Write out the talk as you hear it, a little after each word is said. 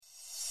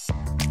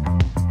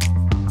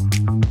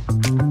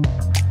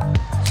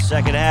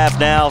Second half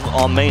now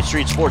on Main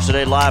Street Sports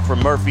Today, live from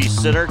Murphy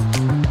Center.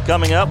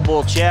 Coming up,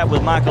 we'll chat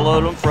with Michael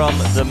Odom from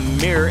the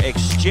Mirror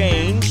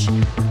Exchange.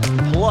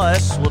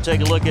 Plus, we'll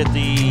take a look at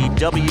the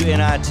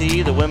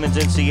WNIT, the Women's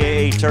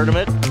NCAA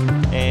Tournament,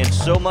 and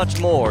so much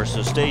more.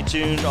 So stay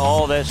tuned.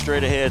 All that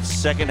straight ahead.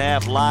 Second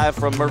half live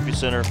from Murphy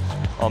Center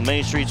on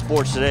Main Street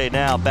Sports Today.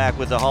 Now back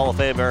with the Hall of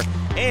Famer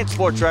and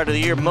Sports Writer of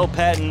the Year, Mo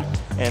Patton,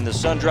 and the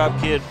Sundrop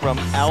Kid from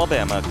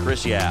Alabama,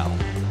 Chris Yao.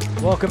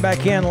 Welcome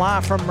back in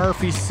live from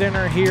Murphy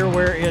Center here,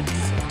 where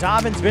it's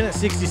Dobbins Bennett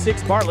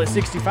 66, Bartlett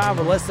 65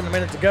 with less than a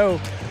minute to go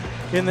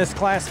in this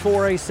Class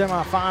 4A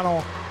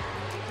semifinal.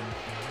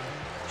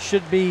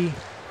 Should be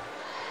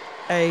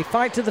a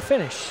fight to the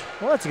finish.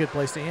 Well, that's a good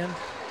place to end.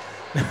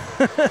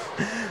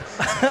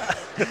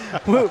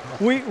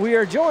 we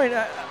are joined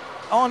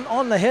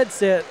on the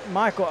headset.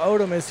 Michael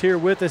Odom is here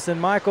with us, and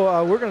Michael,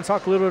 we're going to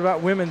talk a little bit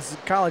about women's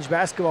college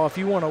basketball. If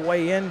you want to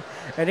weigh in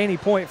at any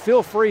point,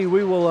 feel free.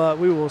 We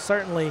will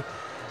certainly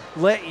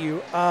let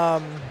you.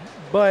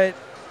 But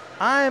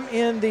I'm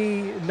in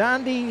the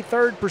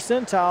 93rd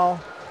percentile,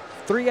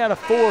 3 out of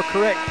 4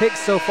 correct picks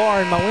so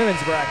far in my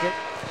women's bracket.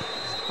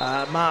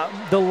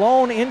 The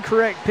lone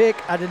incorrect pick,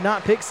 I did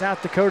not pick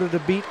South Dakota to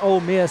beat Ole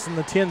Miss in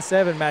the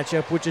 10-7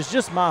 matchup, which is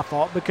just my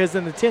fault, because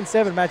in the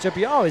 10-7 matchup,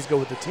 you always go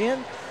with the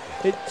 10.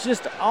 It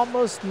just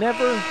almost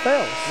never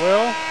fails.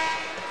 Well,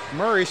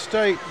 Murray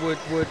State would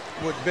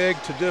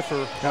beg to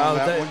differ on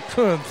that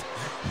one.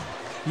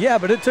 Yeah,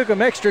 but it took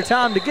them extra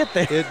time to get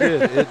there. It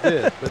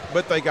did.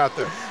 But they got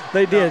there.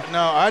 They did.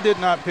 No, I did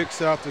not pick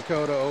South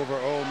Dakota over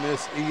Ole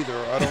Miss either.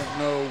 I don't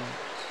know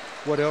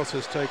what else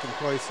has taken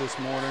place this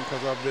morning,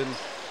 because I've been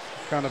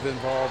kind of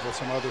involved with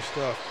some other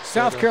stuff.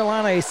 South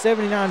Carolina, a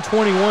 79-21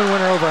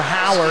 winner over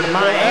Howard.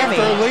 Miami.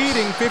 After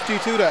leading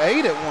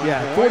 52-8 at one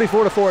point.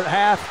 44-4 at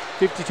half,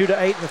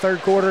 52-8 in the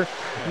third quarter.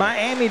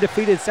 Miami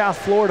defeated South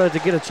Florida to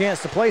get a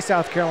chance to play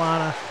South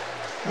Carolina.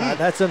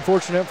 That's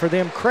unfortunate for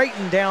them.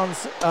 Creighton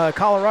downs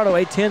Colorado,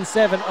 a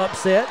 10-7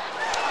 upset.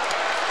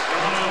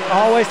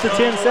 Always the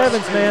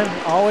 10-7s, man.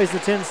 Always the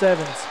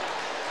 10-7s.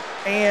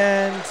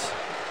 And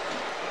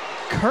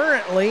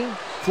currently,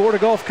 Florida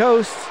Gulf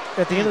Coast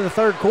at the end of the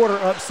third quarter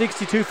up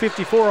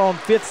 62-54 on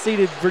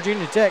 5th-seeded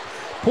Virginia Tech.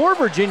 Poor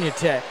Virginia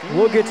Tech.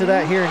 We'll get to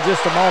that here in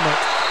just a moment.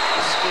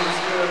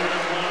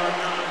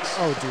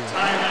 Oh, dear.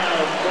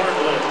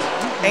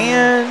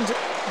 And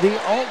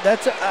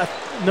that's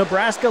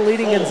Nebraska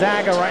leading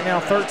Gonzaga right now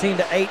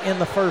 13-8 in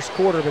the first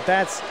quarter, but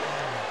that's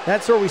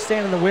where we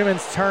stand in the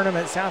women's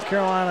tournament. South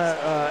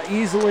Carolina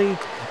easily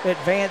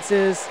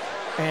advances,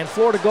 and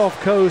Florida Gulf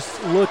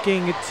Coast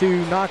looking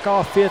to knock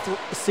off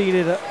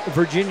 5th-seeded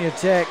Virginia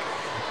Tech.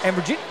 And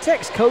Virginia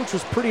Tech's coach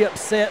was pretty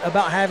upset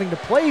about having to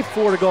play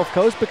Florida Gulf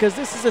Coast, because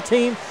this is a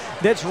team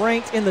that's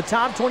ranked in the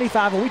top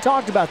 25, and we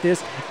talked about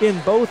this in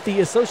both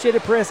the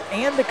Associated Press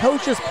and the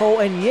coaches poll,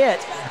 and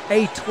yet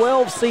a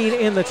 12 seed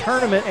in the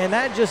tournament, and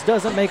that just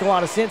doesn't make a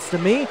lot of sense to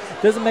me,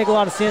 doesn't make a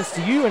lot of sense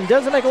to you, and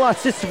doesn't make a lot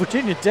of sense to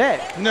Virginia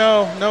Tech.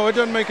 No, it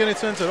doesn't make any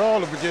sense at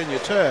all to Virginia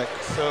Tech.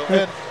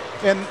 So,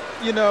 and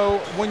you know,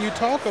 when you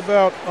talk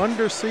about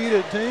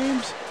underseeded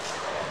teams,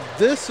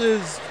 this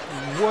is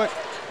what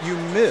you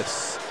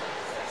miss.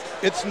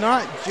 It's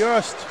not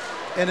just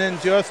an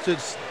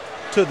injustice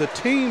to the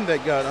team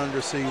that got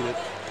underseeded.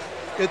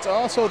 It's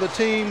also the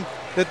team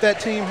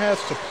that team has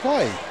to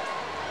play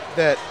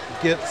that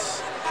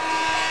gets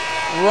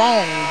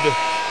wronged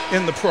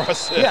in the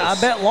process. Yeah, I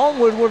bet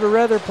Longwood would have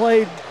rather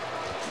played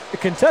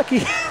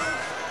Kentucky.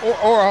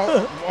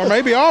 or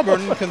maybe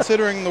Auburn,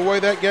 considering the way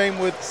that game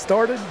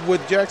started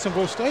with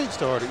Jacksonville State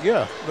started.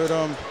 Yeah, but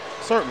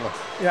certainly.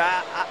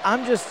 Yeah,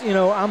 I'm just,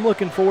 I'm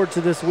looking forward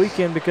to this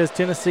weekend, because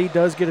Tennessee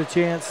does get a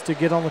chance to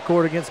get on the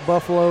court against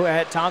Buffalo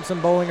at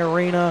Thompson Bowling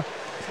Arena.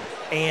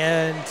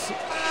 And,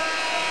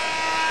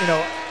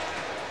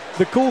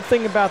 the cool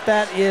thing about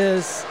that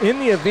is, in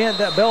the event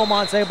that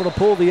Belmont's able to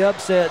pull the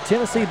upset,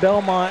 Tennessee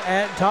Belmont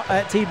at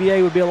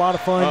TBA would be a lot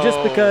of fun,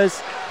 just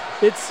because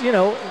it's,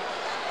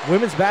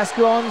 women's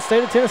basketball in the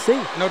state of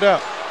Tennessee. No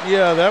doubt.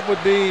 Yeah, that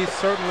would be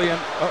certainly an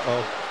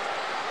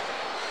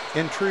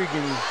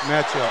intriguing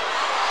matchup.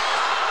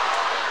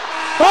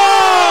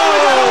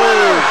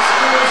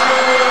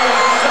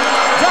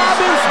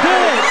 Dobbins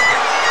Bennett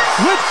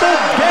with the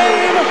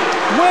game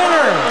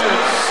winner.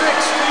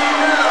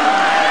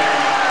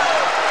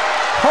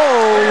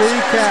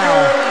 Holy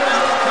cow.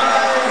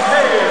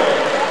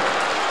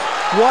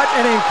 What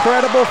an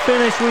incredible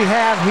finish we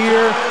have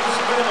here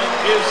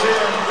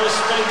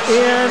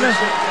in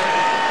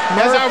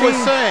Murphy As I was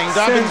saying,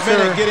 Dobbins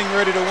Center. Bennett getting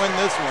ready to win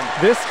this one.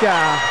 This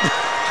guy.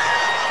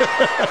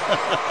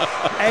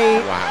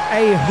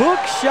 A hook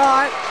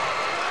shot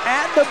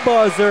at the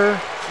buzzer,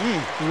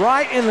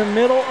 right in the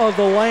middle of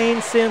the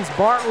lane, sends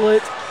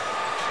Bartlett.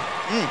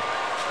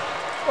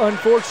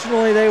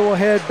 Unfortunately, they will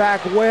head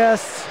back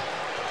west.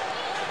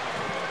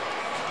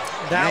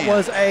 That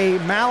was a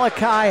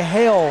Malachi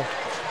Hale.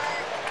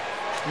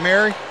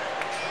 Mary?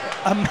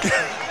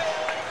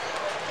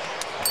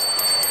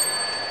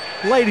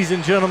 Ladies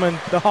and gentlemen,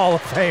 the Hall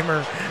of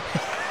Famer,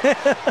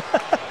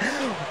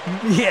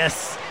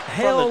 Yes.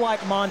 Hell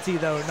like Monty,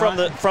 though.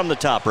 From the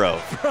top row.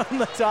 From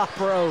the top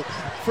row,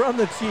 from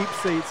the cheap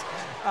seats.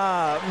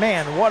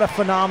 Man, what a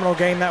phenomenal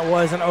game that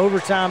was, an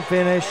overtime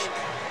finish.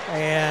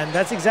 And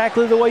that's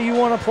exactly the way you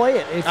want to play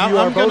it if you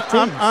are both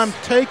teams.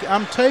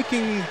 I'm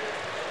taking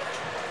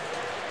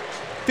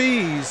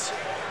fees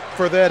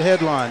for that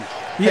headline.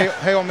 Yeah.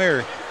 Hail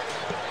Mary.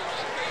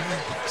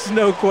 There's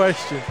no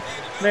question.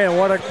 Man,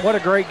 what a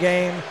great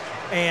game.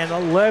 And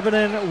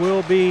Lebanon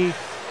will be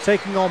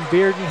taking on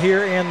Bearden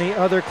here in the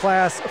other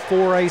Class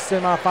 4A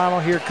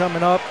semifinal here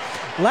coming up.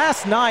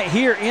 Last night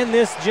here in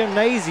this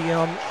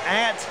gymnasium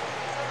at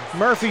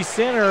Murphy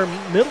Center,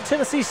 Middle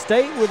Tennessee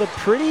State with a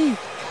pretty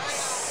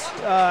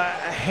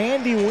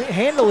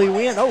handily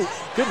win. Oh,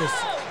 goodness.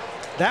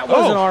 That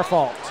wasn't our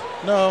fault.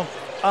 No.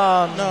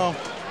 No.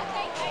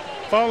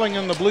 Falling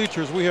in the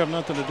bleachers we have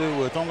nothing to do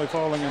with, only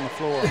falling in the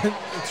floor.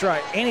 That's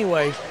right.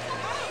 Anyway,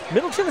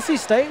 Middle Tennessee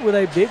State with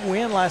a big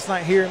win last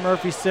night here at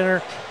Murphy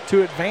Center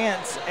to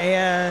advance.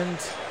 And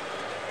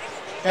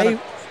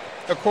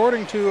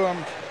according to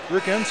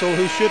Rick Ensel,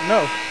 who should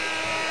know,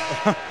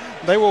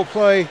 they will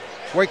play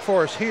Wake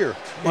Forest here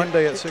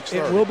Monday at 6:30.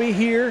 It will be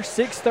here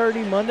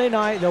 6:30 Monday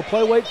night. They'll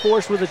play Wake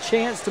Forest with a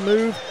chance to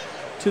move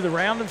to the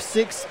round of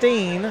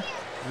 16,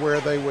 where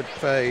they would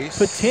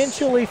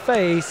potentially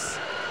face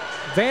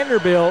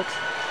Vanderbilt,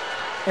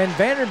 and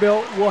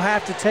Vanderbilt will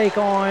have to take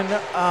on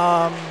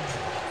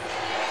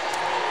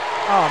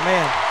oh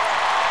man,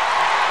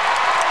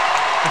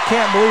 I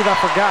can't believe I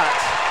forgot.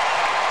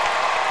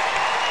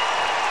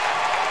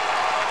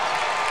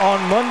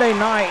 On Monday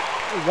night,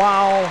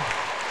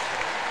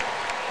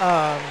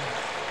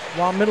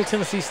 while Middle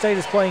Tennessee State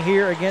is playing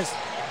here against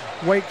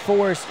Wake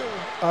Forest,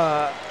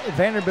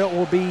 Vanderbilt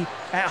will be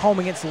at home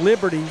against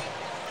Liberty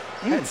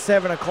at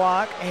 7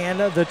 o'clock,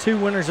 and the two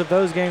winners of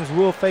those games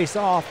will face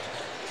off.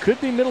 Could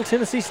be Middle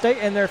Tennessee State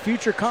and their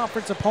future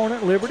conference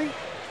opponent, Liberty,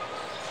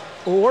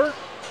 or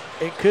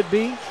it could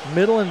be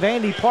Middle and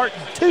Vandy Part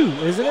 2,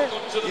 isn't it?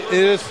 It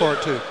is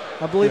Part 2.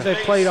 I believe they've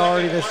played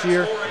already this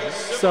year.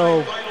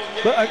 So,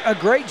 but a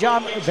great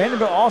job.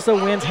 Vanderbilt also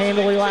wins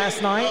handily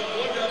last night,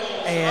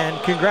 and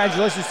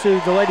congratulations to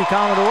the Lady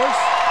Commodores.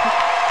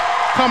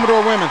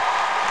 Commodore women.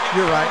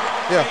 You're right.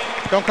 Yeah,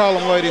 don't call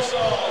them ladies.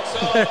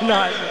 They're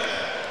not.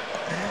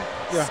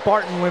 Yeah.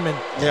 Spartan women.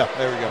 Yeah,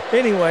 there we go.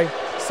 Anyway,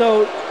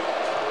 so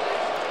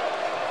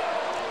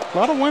a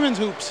lot of women's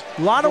hoops.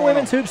 A lot of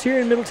women's hoops here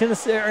in Middle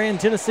Tennessee, or in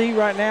Tennessee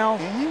right now.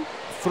 Mm-hmm.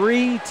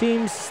 3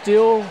 teams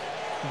still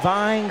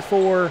vying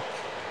for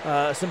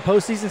some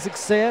postseason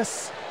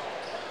success.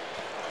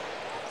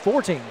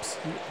 4 teams.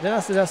 Did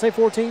I say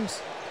 4 teams?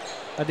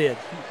 I did.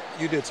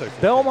 You did say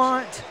 4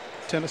 Belmont,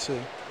 teams.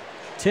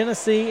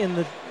 Tennessee in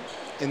the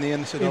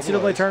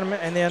NCAA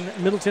tournament, and then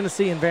Middle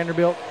Tennessee and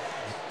Vanderbilt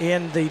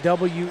in the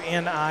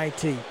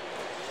WNIT.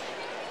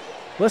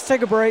 Let's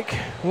take a break.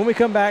 When we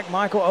come back,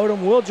 Michael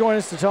Odom will join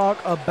us to talk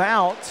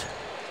about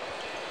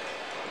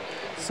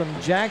some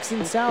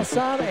Jackson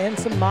Southside and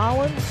some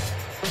Milan.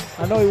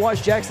 I know he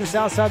watched Jackson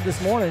Southside this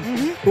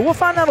morning, but we'll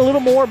find out a little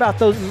more about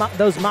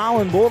those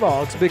Milan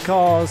Bulldogs,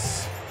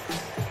 because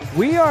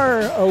we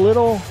are a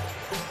little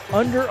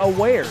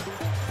under-aware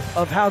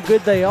of how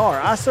good they are.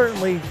 I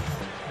certainly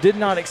did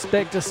not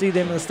expect to see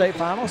them in the state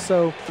final,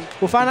 so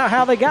we'll find out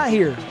how they got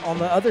here on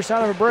the other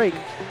side of a break.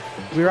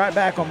 We'll be right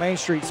back on Main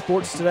Street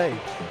Sports Today.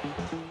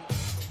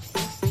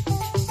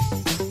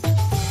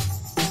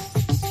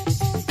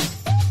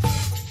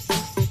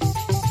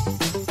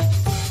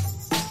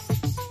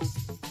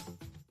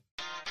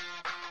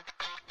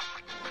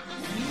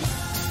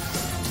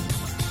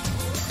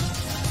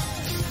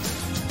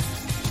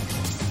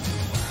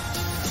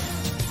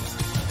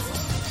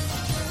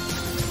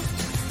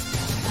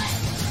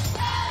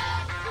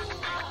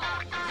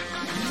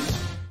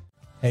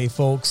 Hey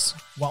folks,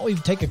 while we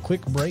take a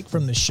quick break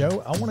from the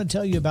show, I want to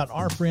tell you about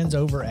our friends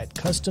over at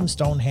Custom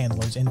Stone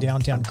Handlers in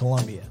downtown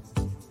Columbia.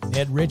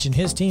 Ed Rich and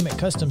his team at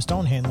Custom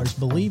Stone Handlers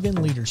believe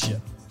in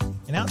leadership.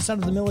 And outside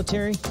of the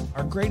military,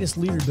 our greatest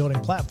leader building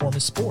platform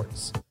is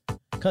sports.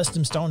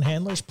 Custom Stone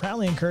Handlers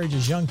proudly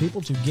encourages young people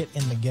to get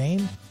in the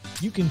game.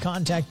 You can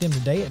contact them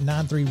today at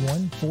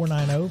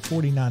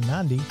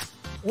 931-490-4990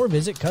 or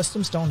visit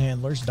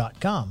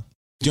CustomStonehandlers.com.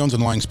 Jones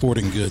 & Lang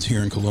Sporting Goods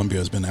here in Columbia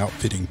has been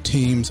outfitting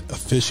teams,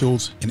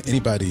 officials, and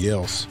anybody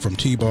else from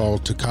T-ball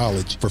to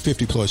college for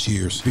 50-plus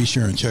years. Be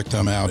sure and check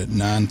them out at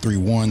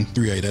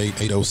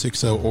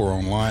 931-388-8060 or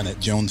online at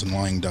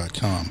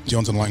jonesandlang.com.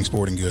 Jones & Lang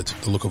Sporting Goods,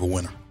 the look of a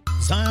winner.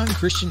 Zion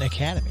Christian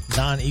Academy,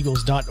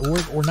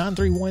 ZionEagles.org, or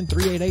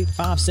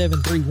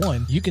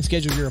 931-388-5731. You can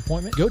schedule your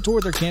appointment. Go tour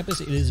their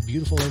campus. It is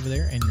beautiful over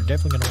there, and you're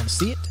definitely going to want to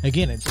see it.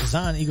 Again, it's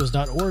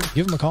ZionEagles.org.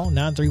 Give them a call,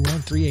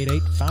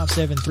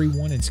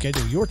 931-388-5731, and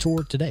schedule your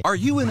tour today. Are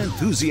you an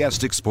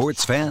enthusiastic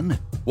sports fan?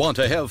 Want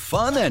to have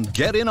fun and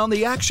get in on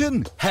the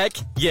action? Heck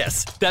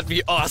yes, that'd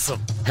be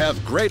awesome.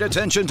 Have great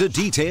attention to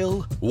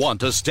detail? Want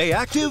to stay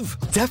active?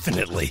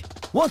 Definitely.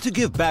 Want to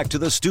give back to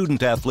the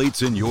student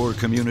athletes in your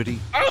community?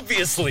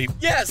 Obviously,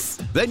 yes.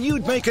 Then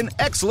you'd make an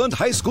excellent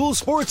high school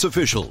sports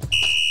official.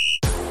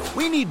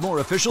 We need more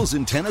officials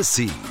in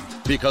Tennessee.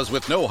 Because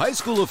with no high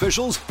school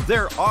officials,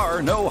 there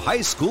are no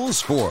high school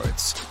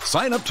sports.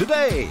 Sign up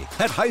today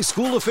at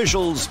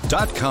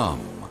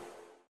highschoolofficials.com.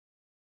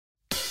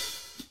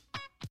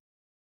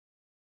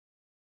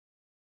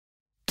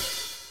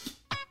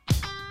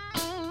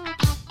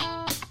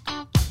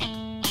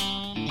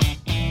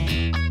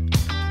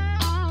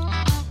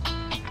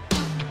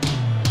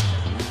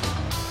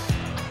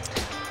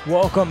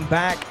 Welcome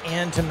back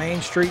into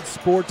Main Street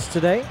Sports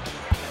today.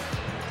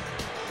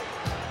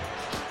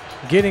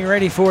 Getting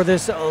ready for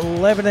this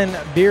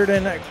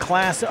Lebanon-Bearden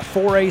Class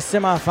 4A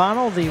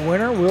semifinal. The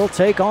winner will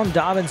take on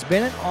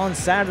Dobyns-Bennett on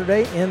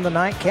Saturday in the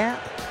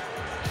nightcap.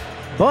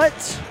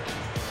 But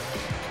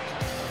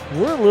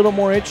we're a little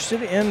more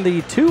interested in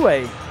the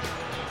 2A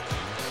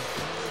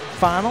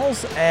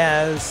finals,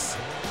 as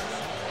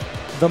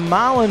the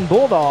Milan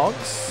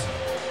Bulldogs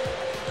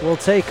will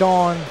take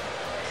on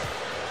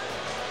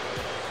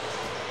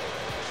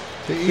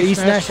the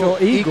East Nashville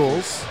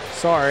Eagles.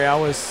 Sorry, I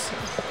was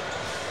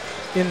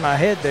in my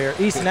head there.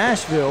 East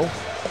Nashville.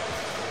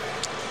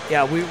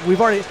 Yeah,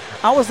 we've already.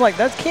 I was like,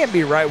 that can't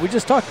be right. We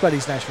just talked about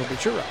East Nashville,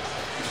 but you're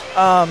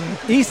right.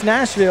 East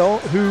Nashville,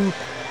 who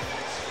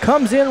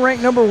comes in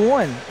ranked number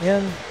 1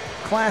 in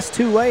Class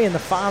 2A in the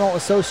final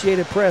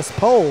Associated Press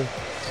poll.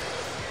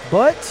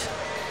 But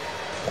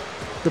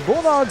the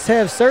Bulldogs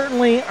have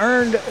certainly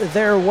earned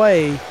their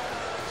way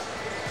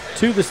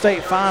to the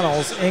state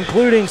finals,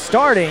 including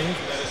starting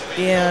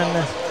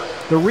in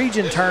the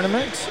region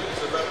tournament,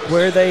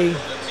 where they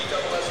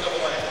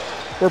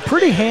were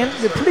pretty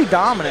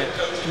dominant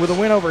with a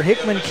win over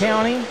Hickman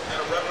County,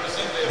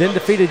 then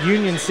defeated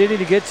Union City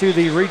to get to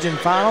the region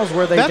finals,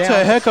 where they That's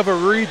a heck of a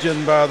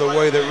region, by the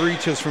way, that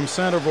reaches from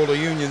Centerville to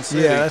Union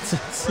City. Yeah,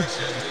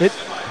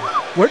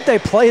 where'd they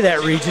play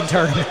that region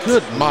tournament?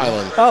 Good.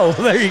 Milan. Oh,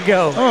 there you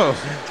go. Oh,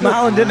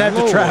 Milan didn't have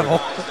to travel.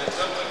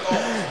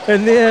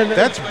 And then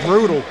that's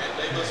brutal.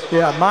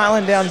 Yeah,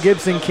 Milan down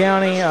Gibson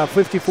County,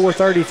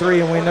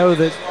 54-33, and we know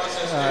that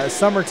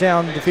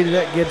Summertown defeated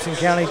that Gibson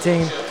County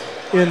team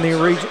in the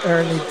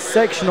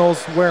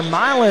sectionals, where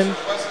Milan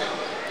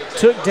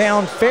took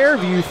down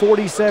Fairview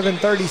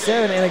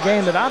 47-37 in a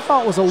game that I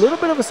thought was a little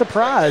bit of a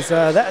surprise.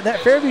 That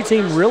Fairview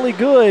team really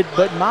good,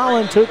 but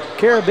Milan took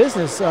care of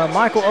business.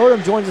 Michael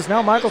Odom joins us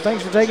now. Michael,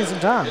 thanks for taking some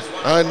time.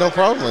 No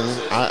problem.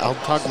 I'll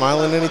talk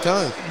Milan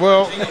anytime.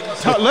 Well,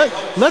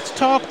 let's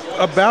talk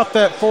about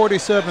that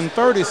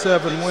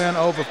 47-37 win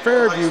over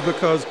Fairview,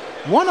 because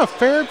one of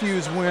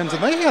Fairview's wins,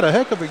 and they had a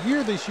heck of a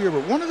year this year,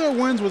 but one of their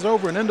wins was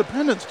over an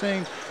Independence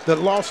team that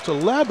lost to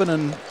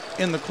Lebanon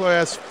in the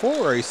Class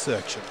 4A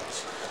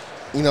sections.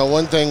 You know,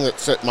 one thing that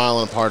set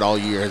Milan apart all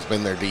year has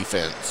been their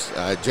defense.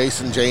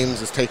 Jason James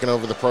has taken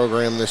over the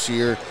program this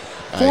year.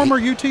 Former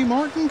UT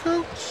Martin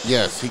coach?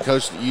 Yes, he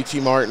coached at UT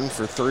Martin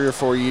for 3 or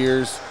 4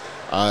 years.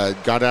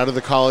 Got out of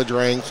the college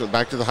ranks, went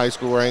back to the high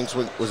school ranks,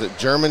 was at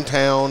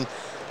Germantown.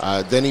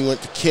 Then he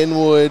went to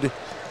Kenwood,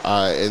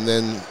 and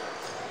then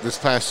this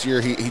past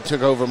year he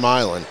took over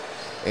Milan.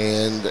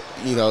 And,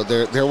 you know,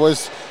 there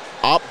was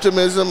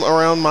optimism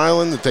around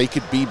Milan that they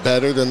could be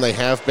better than they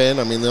have been.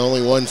 I mean, they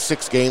only won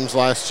 6 games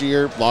last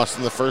year, lost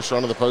in the first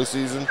round of the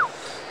postseason.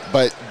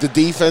 But the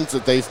defense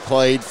that they've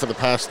played for the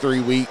past 3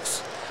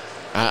 weeks,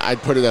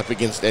 I'd put it up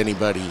against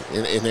anybody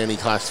in any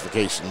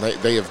classification.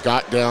 They have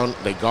got down,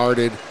 they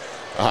guarded.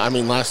 I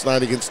mean, last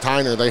night against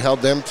Tyner, they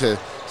held them to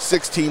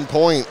 16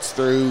 points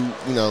through,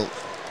 you know,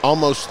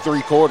 almost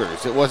 3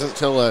 quarters. It wasn't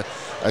until a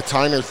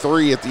Tyner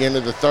 3 at the end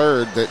of the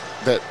third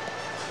that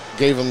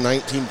gave them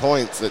 19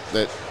 points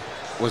that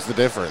was the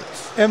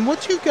difference. And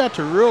what you've got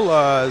to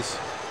realize,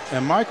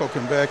 and Michael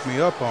can back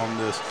me up on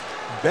this,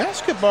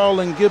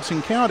 basketball in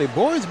Gibson County,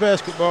 boys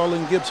basketball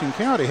in Gibson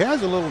County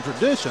has a little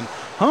tradition.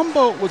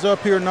 Humboldt was up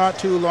here not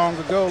too long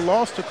ago,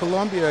 lost to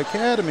Columbia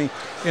Academy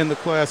in the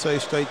Class A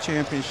state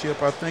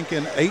championship, I think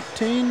in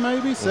 18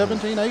 maybe,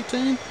 17,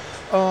 18.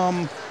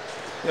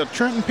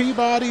 Trenton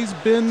Peabody's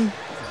been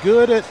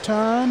good at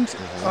times.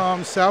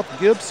 South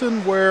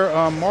Gibson, where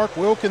Mark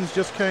Wilkins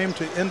just came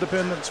to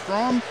Independence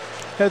from,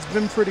 has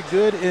been pretty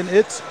good in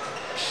its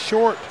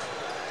short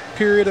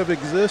period of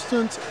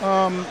existence.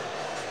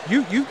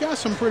 You've got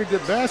some pretty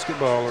good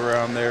basketball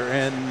around there,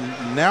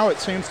 and now it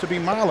seems to be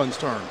Milan's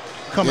turn,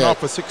 coming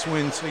off a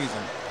 6-win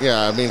season.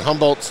 Yeah, I mean,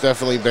 Humboldt's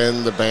definitely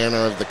been the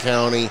banner of the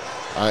county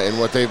in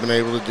what they've been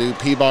able to do.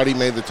 Peabody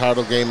made the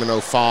title game in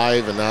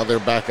 2005, and now they're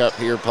back up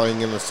here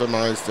playing in the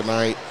semis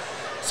tonight.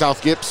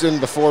 South Gibson,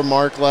 before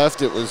Mark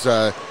left, it was,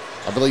 I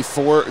believe,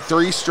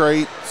 3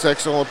 straight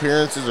sectional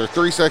appearances, or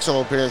 3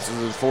 sectional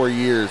appearances in 4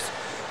 years.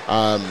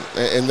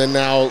 And then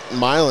now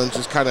Milan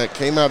just kind of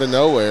came out of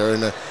nowhere.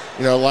 And,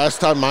 you know,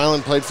 last time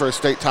Milan played for a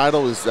state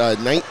title was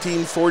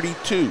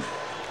 1942.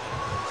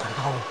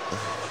 Wow.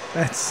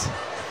 That's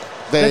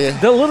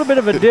a little bit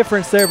of a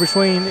difference there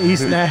between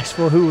East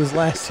Nashville, who was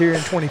last here in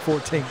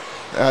 2014.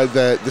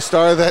 The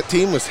star of that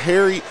team was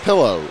Harry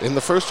Pillow. In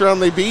the first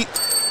round, they beat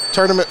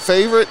tournament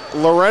favorite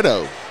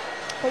Loretto.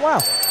 Oh, wow.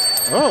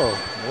 Oh,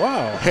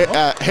 wow.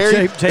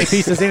 Harry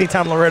JP says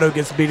anytime Loretto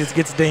gets beat, it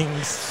gets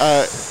dings.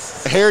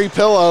 Harry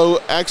Pillow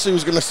actually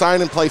was going to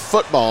sign and play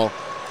football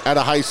at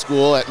a high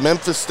school at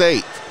Memphis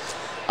State.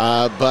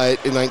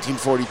 But in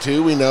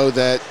 1942, we know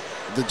that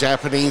the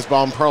Japanese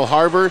bombed Pearl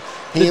Harbor.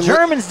 The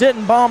Germans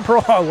didn't bomb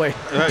Pearl Harbor.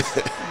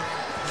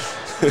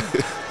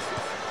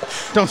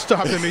 Don't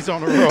stop him. He's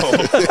on a roll.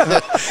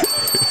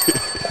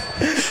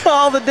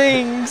 All the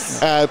dings.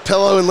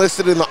 Pillow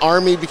enlisted in the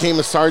Army, became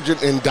a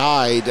sergeant, and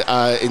died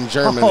in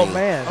Germany. Oh,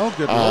 man. Oh,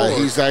 good Lord.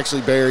 He's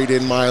actually buried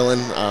in Milan.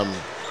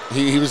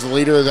 He was the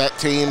leader of that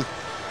team,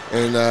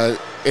 and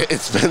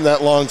it's been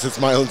that long since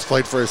Milan's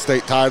played for a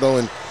state title,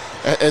 and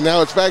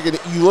now it's back. And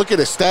you look at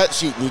a stat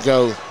sheet and you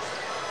go,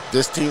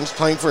 this team's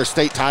playing for a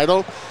state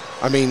title?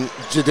 I mean,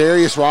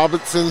 Jadarius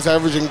Robinson's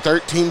averaging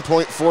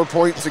 13.4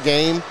 points a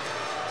game.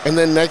 And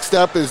then next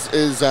up is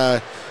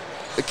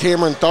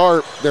Cameron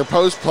Tharp, their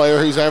post player,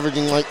 who's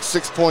averaging like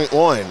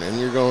 6.1. And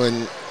you're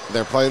going,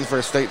 they're playing for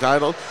a state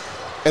title?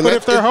 And but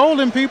if they're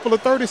holding people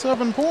at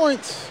 37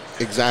 points,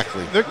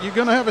 exactly, you're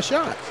going to have a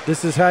shot.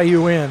 This is how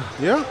you win.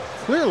 Yeah,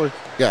 clearly.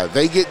 Yeah,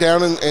 they get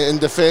down and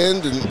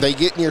defend, and they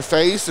get in your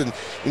face. And,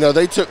 you know,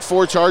 they took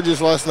 4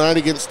 charges last night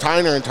against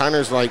Tyner, and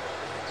Tyner's like,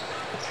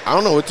 I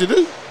don't know what to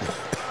do.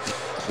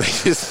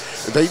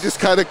 They just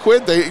kind of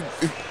quit.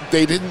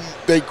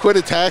 They quit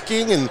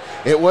attacking, and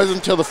it wasn't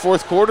until the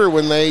fourth quarter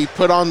when they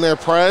put on their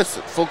press,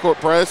 full court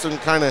press, and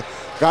kind of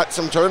got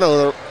some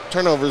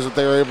turnovers that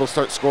they were able to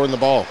start scoring the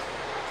ball.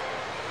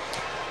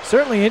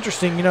 Certainly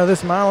interesting. You know,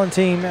 this Milan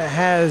team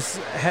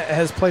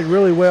has played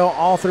really well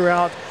all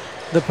throughout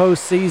the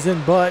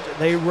postseason, but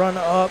they run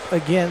up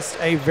against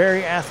a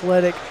very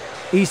athletic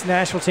East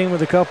Nashville team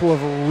with a couple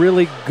of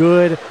really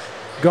good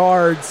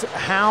guards.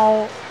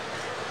 How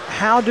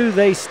do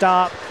they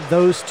stop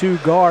those 2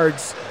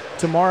 guards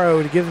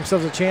tomorrow to give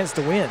themselves a chance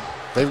to win?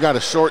 They've got to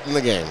shorten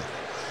the game.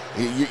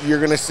 You're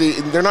going to see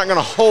they're not going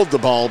to hold the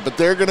ball, but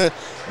they're going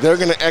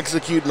to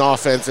execute an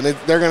offense, and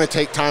they're going to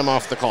take time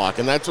off the clock,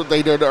 and that's what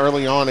they did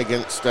early on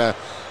against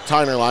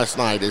Tyner last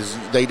night. Is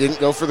they didn't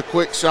go for the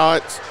quick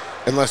shots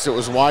unless it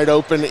was wide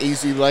open,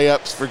 easy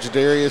layups for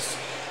Jadarius.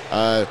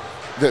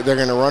 They're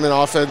going to run an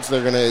offense.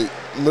 They're going to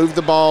move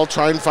the ball,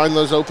 try and find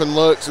those open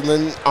looks, and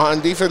then on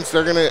defense,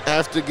 they're going to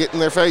have to get in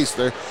their face.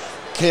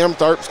 Cam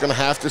Tharp's going to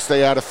have to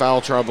stay out of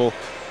foul trouble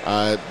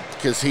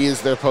because he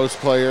is their post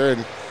player,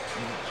 and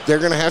they're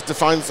going to have to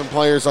find some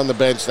players on the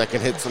bench that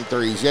can hit some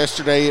threes.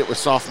 Yesterday, it was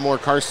sophomore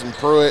Carson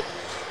Pruitt.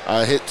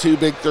 Hit 2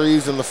 big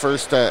threes in the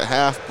first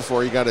half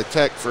before he got a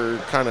tech for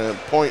kind of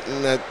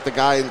pointing at the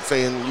guy and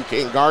saying, you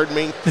can't guard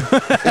me.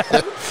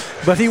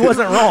 But he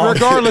wasn't wrong.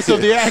 Regardless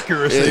of the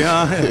accuracy,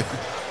 huh?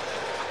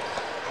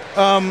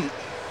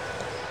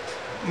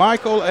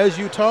 Michael, as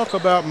you talk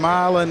about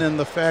Milan and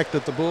the fact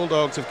that the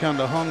Bulldogs have kind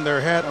of hung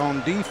their hat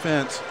on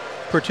defense,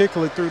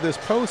 particularly through this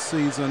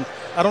postseason,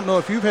 I don't know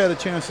if you've had a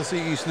chance to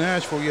see East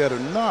Nashville yet or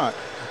not.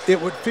 It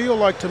would feel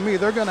like to me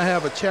they're going to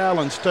have a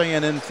challenge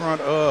staying in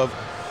front of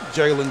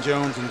Jalen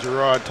Jones and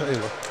Gerard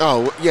Taylor.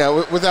 Oh, yeah,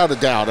 without a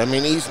doubt. I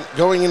mean,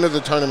 going into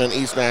the tournament,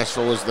 East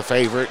Nashville was the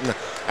favorite, and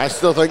I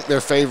still think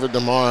they're favored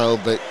tomorrow.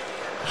 But,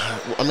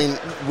 I mean,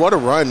 what a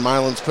run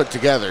Milan's put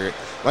together.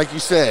 Like you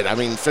said, I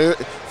mean,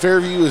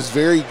 Fairview is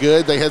very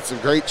good. They had some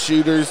great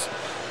shooters.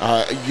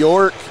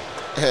 York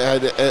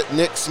had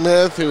Nick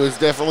Smith, who is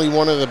definitely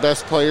one of the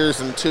best players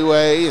in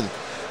 2A, and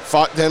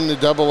fought them to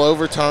double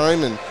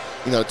overtime. And,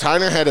 you know,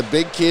 Tyner had a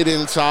big kid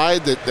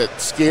inside that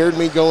scared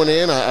me going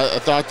in. I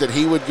thought that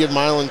he would give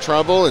Milan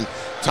trouble, and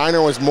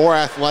Tyner was more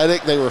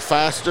athletic. They were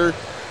faster.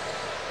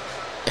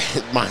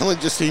 Milan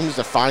just seems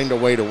to find a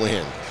way to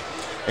win.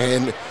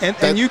 And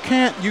you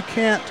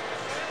can't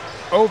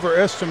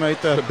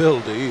overestimate that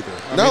ability either.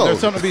 I mean, there's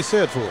something to be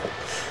said for it.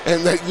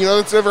 And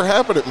that's never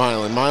happened at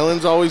Milan.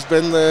 Milan's always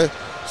been the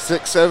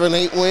 6, 7,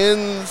 8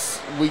 wins.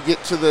 We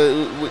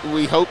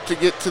hope to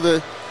get to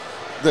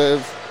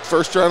the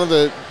first round of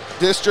the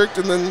district,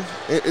 and then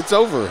it's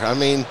over. I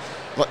mean,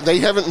 they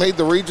haven't made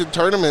the region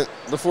tournament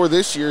before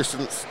this year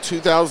since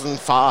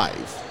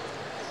 2005.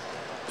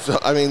 So,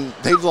 I mean,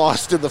 they've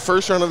lost in the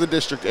first round of the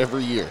district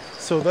every year.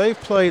 So they've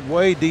played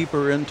way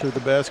deeper into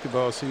the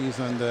basketball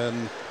season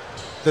than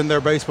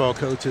their baseball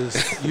coaches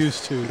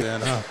used to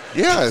then, huh?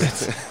 Yeah.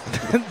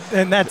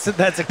 And that's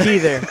a key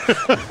there.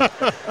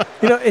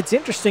 You know, it's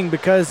interesting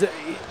because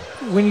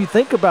when you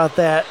think about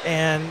that,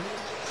 and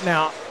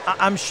now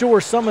I'm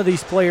sure some of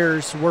these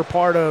players were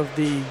part of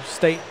the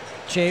state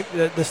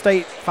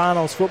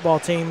finals football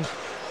team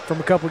from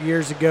a couple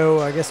years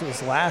ago. I guess it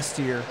was last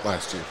year.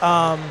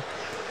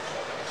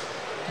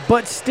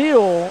 But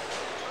still,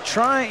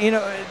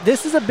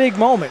 this is a big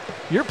moment.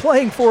 You're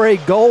playing for a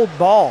gold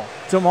ball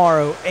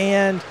tomorrow,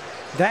 and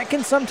that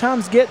can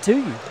sometimes get to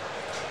you.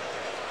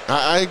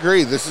 I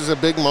agree. This is a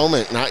big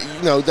moment.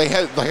 They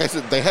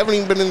haven't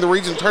even been in the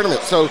region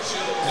tournament, so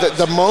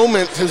the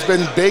moment has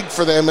been big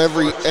for them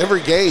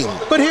every game.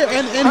 But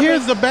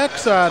here's the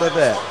backside of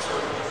that.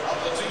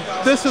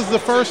 This is the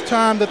first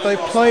time that they've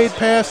played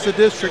past the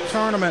district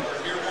tournament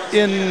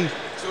in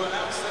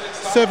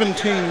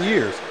 17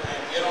 years.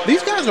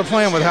 These guys are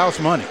playing with house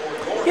money.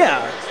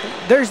 Yeah,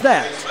 there's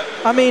that.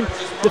 I mean,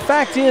 the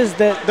fact is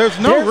that There's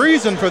no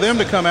reason for them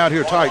to come out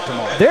here tight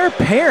tomorrow. their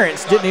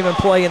parents didn't even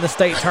play in the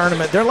state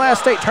tournament. Their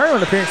last state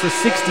tournament appearance was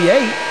 68.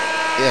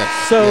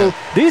 Yes. So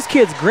yeah. these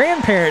kids'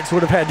 grandparents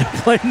would have had to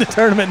play in the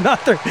tournament,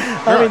 not their.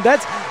 I mean,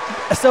 that's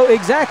so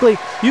exactly.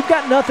 You've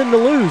got nothing to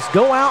lose.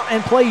 Go out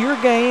and play your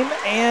game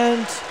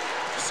and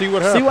See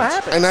what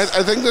happens. And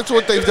I think that's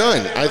what they've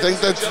done. I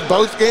think that's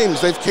both games.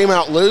 They've came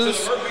out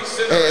loose,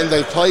 and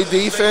they play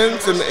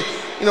defense. And,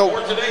 you know,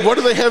 what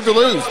do they have to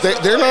lose?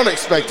 They're not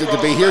expected to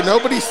be here.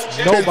 Nobody.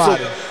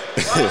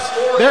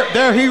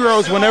 They're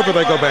heroes whenever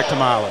they go back to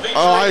Milan.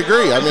 Oh, I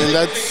agree. I mean,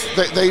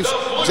 they've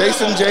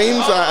Jason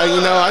James.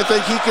 I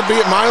think he could be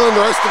at Milan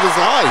the rest of his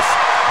life.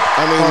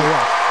 I mean,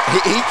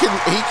 he can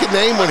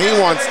name when he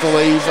wants to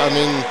leave. I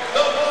mean,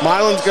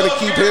 Milan's going to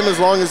keep him as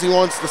long as he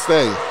wants to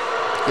stay.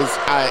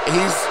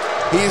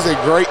 He's a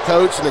great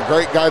coach and a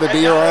great guy to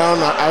be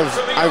around.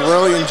 I've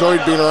really enjoyed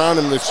being around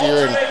him this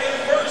year and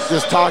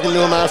just talking to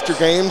him after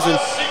games. And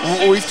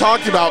we've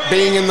talked about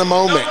being in the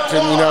moment.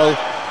 And, you know,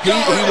 he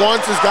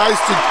wants his guys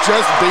to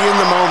just be in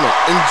the moment,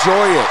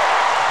 enjoy it,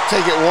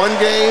 take it one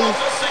game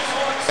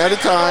at a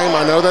time.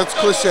 I know that's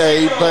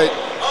cliche, but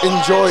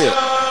enjoy it.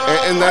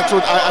 And that's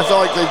what I feel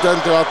like they've done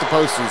throughout the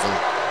postseason.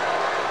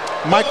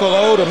 Michael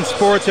Odom,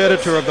 sports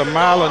editor of the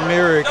Milan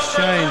Mirror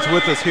Exchange,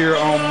 with us here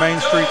on Main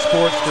Street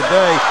Sports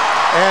today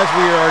as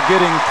we are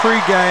getting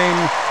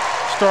pregame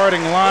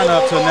starting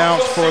lineups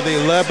announced for the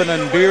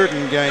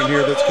Lebanon-Bearden game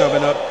here that's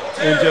coming up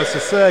in just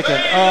a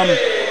second.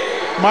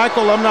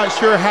 Michael, I'm not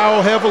sure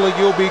how heavily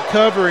you'll be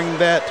covering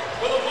that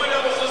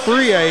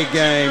 3A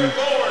game,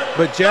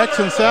 but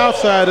Jackson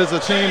Southside is a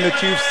team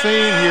that you've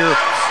seen here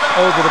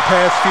over the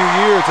past few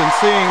years, and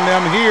seeing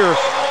them here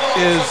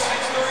is,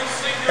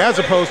 as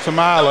opposed to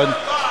Milan,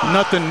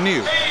 nothing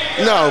new.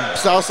 No,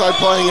 Southside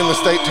playing in the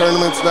state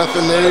tournament's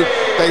nothing new.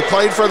 They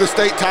played for the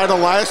state title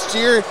last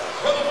year,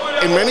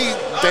 and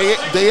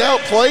they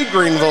outplayed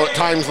Greenville at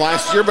times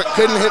last year, but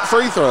couldn't hit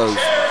free throws,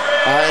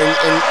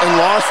 and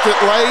lost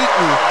it late.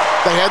 And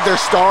they had their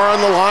star on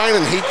the line,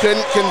 and he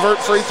couldn't convert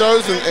free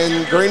throws,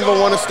 and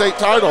Greenville won a state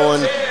title.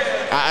 And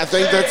I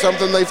think that's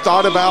something they've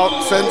thought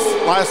about since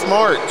last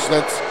March.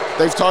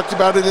 They've talked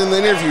about it in the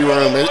interview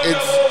room.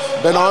 It's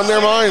been on their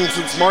mind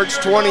since March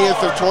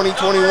 20th of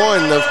 2021.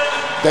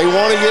 They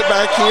want to get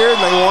back here, and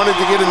they wanted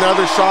to get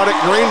another shot at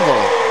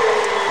Greenville.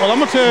 Well, I'm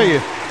going to tell you,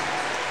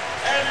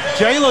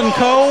 Jalen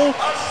Cole,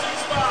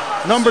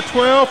 number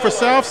 12 for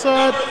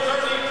Southside.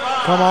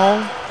 Come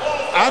on.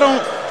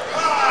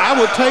 I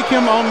would take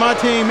him on my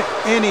team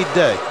any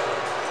day.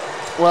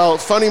 Well,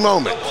 funny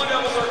moment.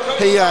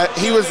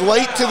 He was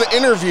late to the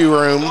interview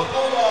room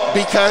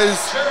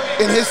because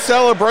in his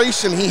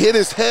celebration, he hit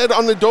his head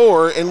on the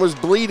door and was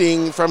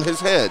bleeding from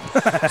his head.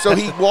 So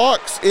he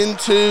walks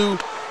into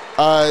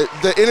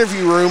the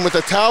interview room with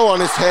a towel on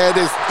his head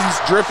as he's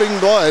dripping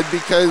blood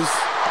because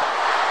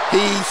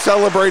he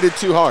celebrated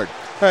too hard.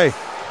 Hey,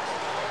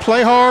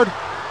 play hard,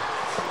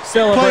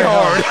 Celebrate play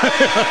hard.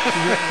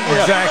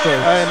 Exactly.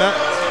 And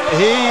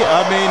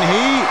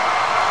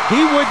he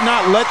would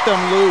not let them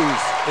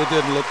lose, it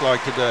didn't look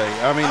like today.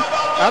 I mean,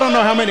 I don't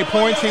know how many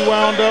points he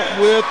wound up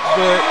with,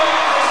 but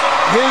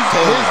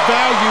his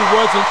value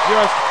wasn't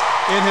just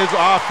in his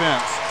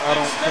offense, I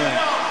don't think.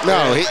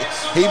 No,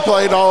 he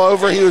played all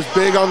over. He was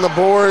big on the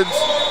boards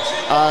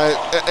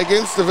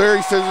against a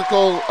very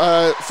physical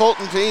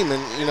Fulton team.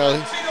 And, you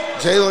know,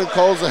 Jalen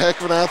Cole's a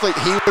heck of an athlete.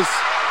 He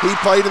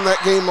played in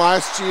that game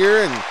last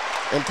year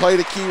and played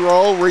a key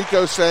role.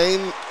 Rico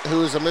Shane,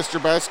 who is a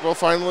Mr. Basketball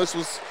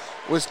finalist,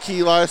 was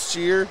key last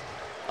year.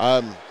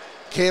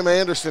 Cam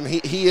Anderson,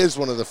 he is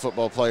one of the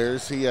football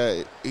players.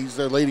 He's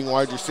their leading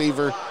wide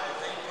receiver.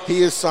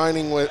 He is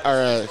signed with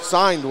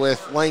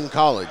Lane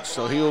College,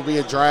 so he will be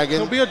a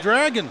Dragon. He'll be a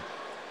Dragon.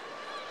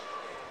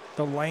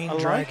 The Lane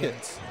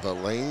Dragons. The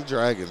Lane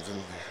Dragons.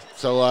 And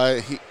so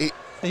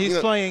He's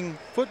playing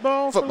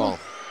football? Football.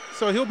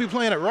 So he'll be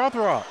playing at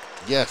Rothrock.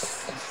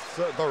 Yes.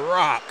 The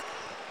Rock.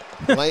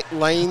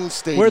 Lane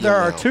Stadium. Where there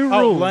are now. two Oh,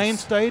 rules. Lane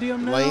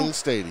Stadium now? Lane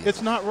Stadium.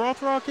 It's not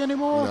Rothrock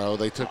anymore? No,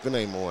 they took the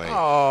name away.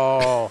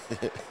 Oh.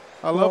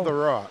 I love the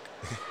Rock.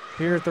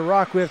 Here at the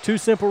Rock, we have two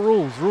simple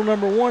rules. Rule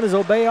number 1 is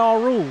obey all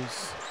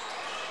rules.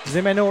 Does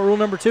anybody know what rule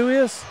number 2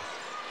 is?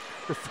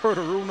 Refer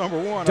to rule number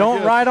 1.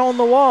 Don't write on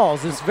the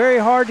walls. It's very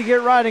hard to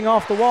get writing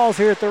off the walls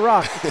here at the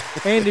Rock.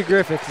 Andy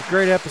Griffith,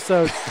 great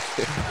episode.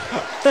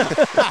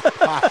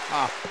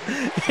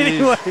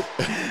 Anyway,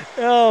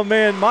 oh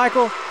man,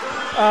 Michael,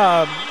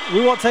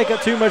 we won't take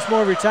up too much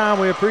more of your time.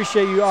 We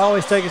appreciate you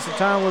always taking some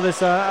time with us.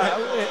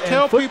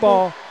 Tell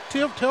football.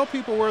 Tell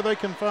people where they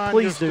can find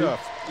Please your do.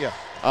 stuff. Yeah.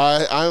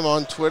 I'm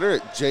on Twitter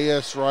at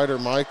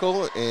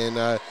JSRiderMichael,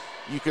 and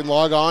you can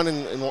log on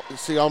and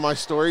see all my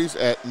stories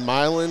at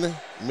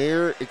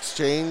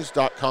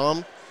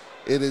MilanMirrorExchange.com.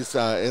 It is,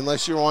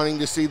 unless you're wanting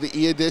to see the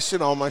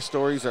e-edition, all my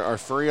stories are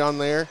free on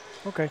there.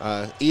 Okay.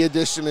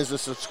 E-edition is a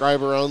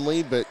subscriber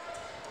only, but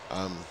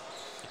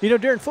you know,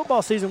 during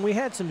football season, we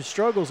had some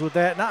struggles with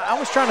that, and I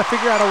was trying to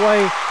figure out a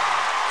way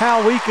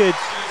how we could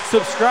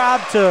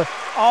subscribe to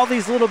all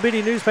these little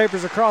bitty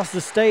newspapers across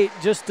the state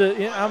just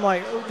to, I'm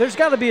like, there's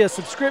got to be a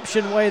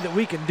subscription way that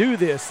we can do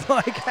this.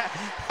 Like,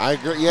 I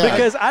agree. Yeah.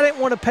 Because I didn't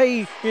want to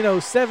pay,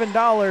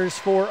 $7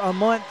 for a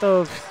month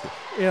of,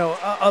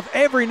 of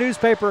every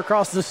newspaper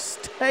across the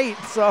state.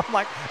 So I'm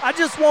like, I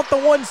just want the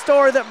one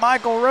story that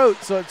Michael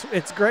wrote. So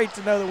it's great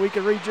to know that we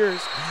can read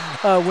yours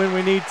when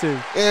we need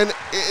to. And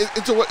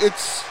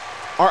it's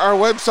our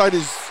website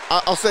is,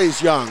 I'll say,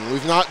 is young.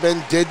 We've not been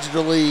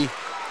digitally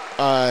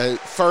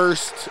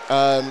first,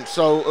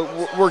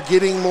 so we're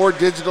getting more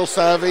digital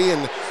savvy,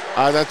 and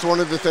that's one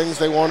of the things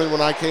they wanted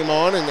when I came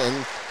on,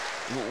 and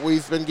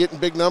we've been getting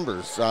big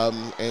numbers.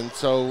 And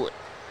so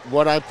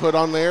what I put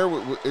on there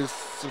is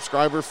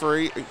subscriber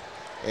free,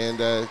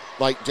 and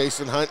like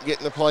Jason Hunt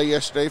getting to play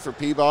yesterday for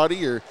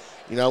Peabody, or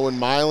when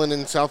Milan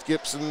and South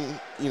Gibson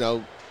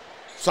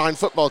signed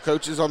football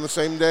coaches on the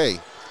same day.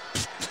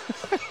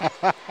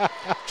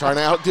 Trying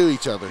to outdo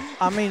each other.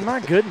 I mean, my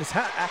goodness,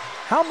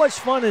 how much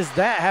fun is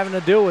that, having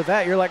to deal with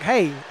that? You're like,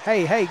 hey,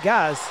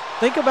 guys,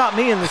 think about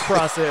me in this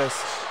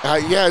process.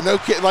 Yeah, no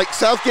kid. Like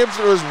South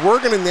Gibson was, we're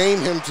going to name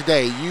him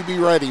today. You be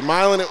ready.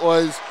 Milan, it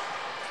was,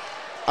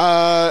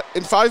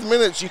 in 5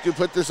 minutes you could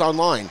put this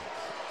online.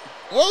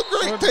 Well,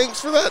 great.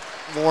 Thanks for that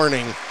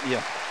warning.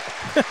 Yeah.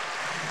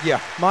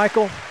 Yeah.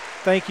 Michael,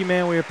 thank you,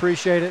 man. We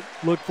appreciate it.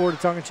 Look forward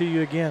to talking to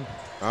you again.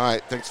 All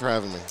right. Thanks for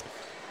having me.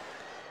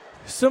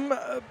 Some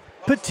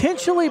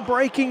potentially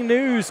breaking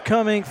news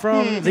coming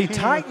from the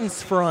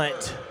Titans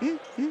front.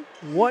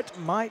 What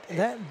might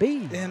that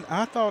be? And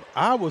I thought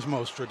I was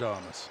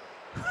Nostradamus.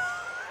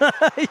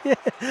 Yeah,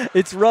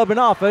 it's rubbing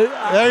off.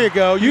 There you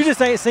go. You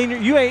just ain't seen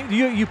it.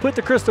 You put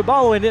the crystal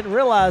ball away and didn't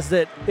realize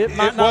that it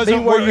might not be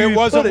where you it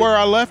wasn't put it. where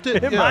I left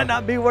it. It might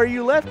not be where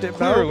you left it,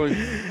 bro. Clearly.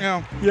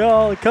 Yeah.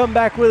 Y'all come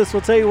back with us.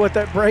 We'll tell you what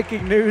that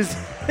breaking news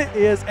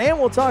is, and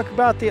we'll talk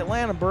about the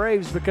Atlanta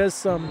Braves, because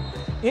some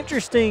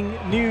interesting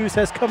news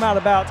has come out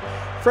about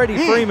Freddie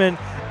Freeman,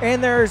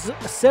 and there's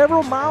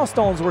several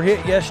milestones were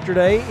hit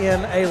yesterday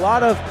in a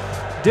lot of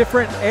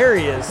different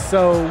areas.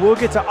 So we'll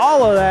get to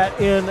all of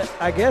that in,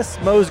 I guess,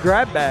 Mo's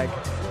grab bag.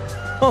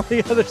 On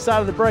the other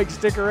side of the break,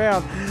 stick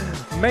around.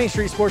 Main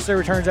Street Sports Day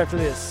returns after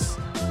this.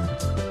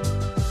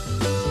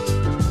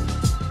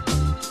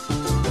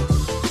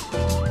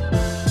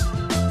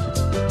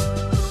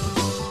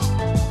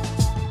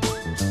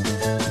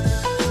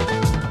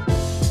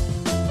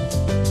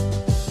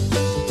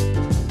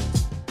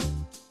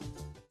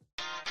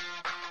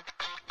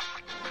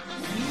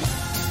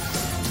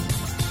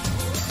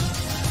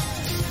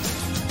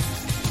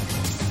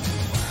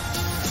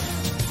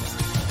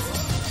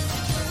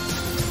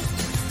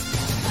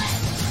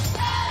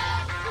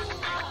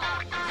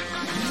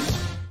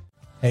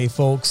 Hey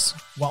folks,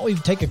 while we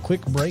take a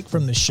quick break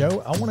from the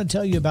show, I want to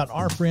tell you about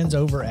our friends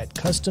over at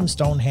Custom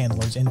Stone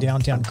Handlers in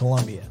downtown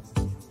Columbia.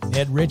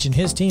 Ed Rich and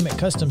his team at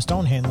Custom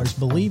Stone Handlers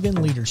believe in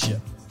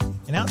leadership.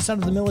 And outside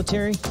of the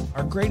military,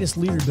 our greatest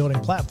leader building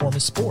platform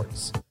is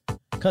sports.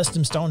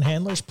 Custom Stone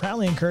Handlers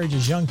proudly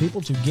encourages young people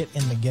to get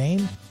in the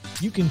game.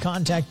 You can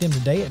contact them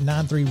today at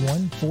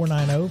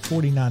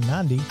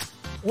 931-490-4990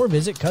 or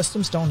visit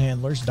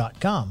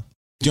CustomStonehandlers.com.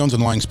 Jones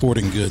 & Lang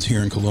Sporting Goods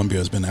here in Columbia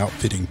has been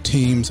outfitting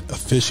teams,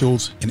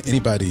 officials, and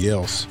anybody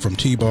else from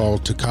T-ball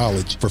to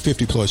college for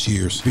 50-plus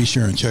years. Be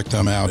sure and check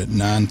them out at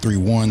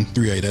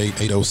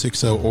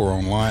 931-388-8060 or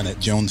online at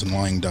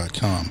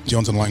jonesandlang.com.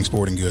 Jones & Lang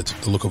Sporting Goods,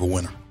 the look of a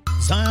winner.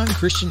 Zion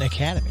Christian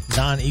Academy,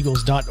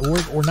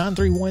 ZionEagles.org, or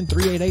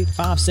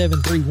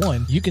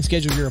 931-388-5731. You can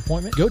schedule your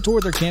appointment. Go tour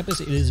their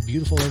campus. It is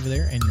beautiful over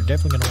there, and you're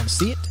definitely going to want to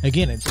see it.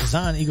 Again, it's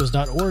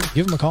ZionEagles.org.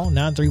 Give them a call,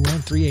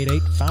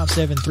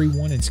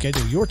 931-388-5731, and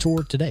schedule your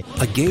tour today.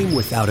 A game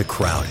without a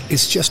crowd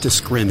is just a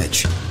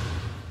scrimmage.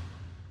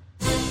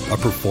 A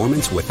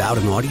performance without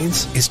an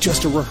audience is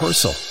just a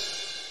rehearsal.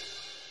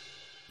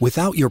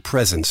 Without your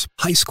presence,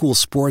 high school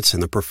sports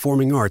and the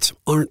performing arts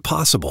aren't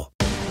possible.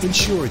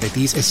 Ensure that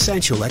these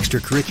essential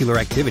extracurricular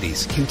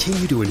activities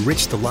continue to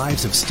enrich the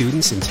lives of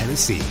students in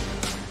Tennessee.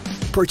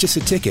 Purchase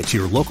a ticket to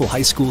your local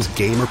high school's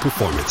game or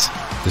performance.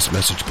 This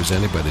message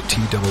presented by the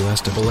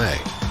TSSAA.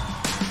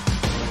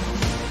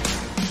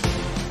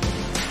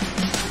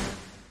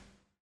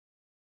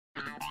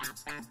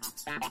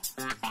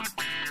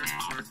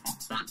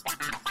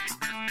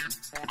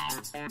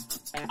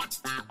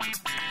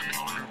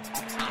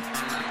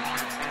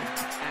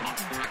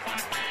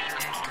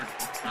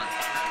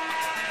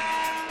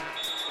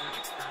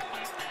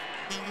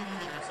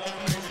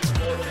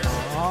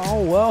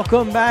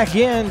 Welcome back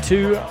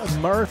into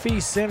Murphy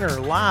Center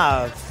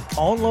live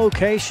on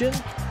location.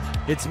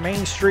 It's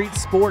Main Street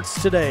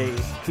Sports Today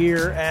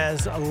here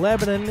as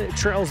Lebanon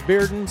trails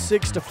Bearden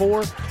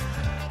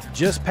 6-4,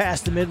 just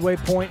past the midway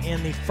point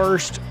in the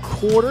first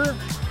quarter.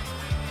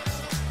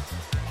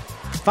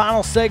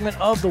 Final segment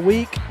of the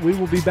week. We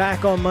will be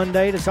back on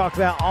Monday to talk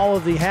about all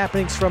of the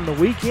happenings from the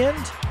weekend,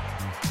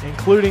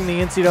 including the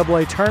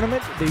NCAA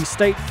tournament, the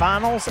state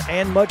finals,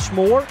 and much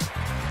more.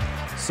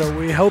 So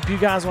we hope you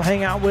guys will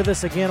hang out with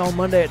us again on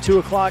Monday at 2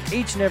 o'clock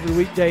each and every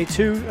weekday,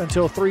 2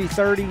 until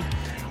 3:30,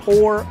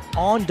 or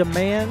on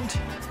demand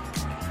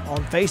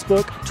on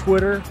Facebook,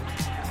 Twitter,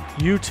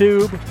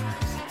 YouTube,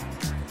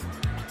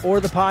 or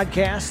the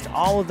podcast.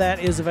 All of that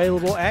is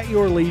available at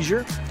your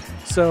leisure.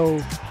 So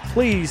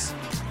please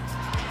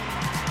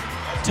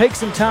take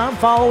some time.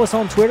 Follow us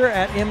on Twitter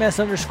at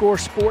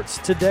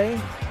ms_sports today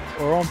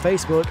or on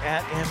Facebook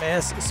at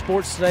MS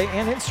Sports Today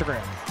and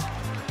Instagram.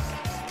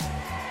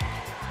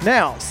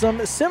 Now,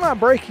 some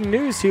semi-breaking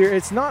news here.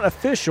 It's not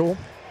official,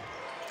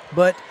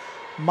 but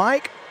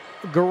Mike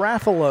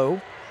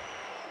Garafolo,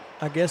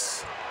 I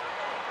guess,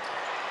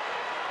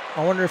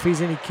 I wonder if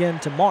he's any kin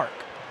to Mark.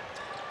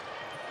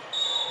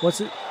 What's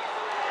it?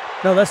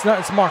 No, that's not.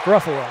 It's Mark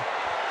Ruffalo.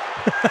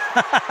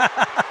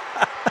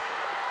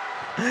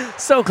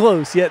 So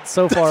close, yet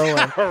so far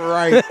away.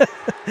 Right.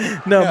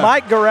 No, yeah.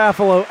 Mike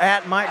Garafolo,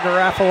 at Mike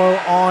Garafolo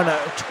on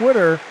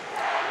Twitter,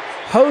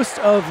 host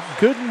of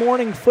Good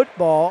Morning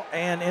Football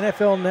and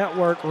NFL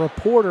Network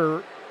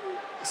reporter,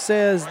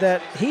 says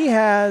that he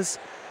has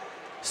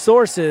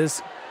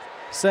sources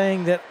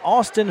saying that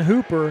Austin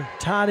Hooper,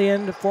 tight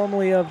end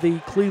formerly of the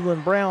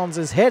Cleveland Browns,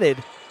 is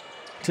headed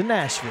to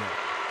Nashville.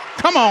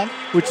 Come on.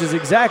 Which is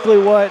exactly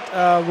what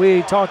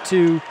we talked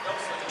to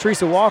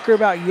Teresa Walker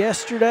about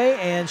yesterday,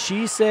 and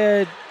she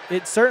said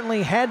it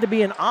certainly had to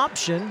be an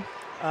option.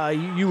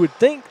 You would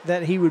think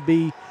that he would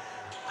be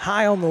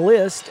high on the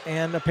list,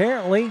 and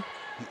apparently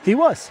he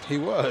was. He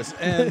was.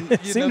 And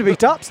it seemed to be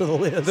tops of the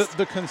list.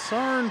 The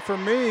concern for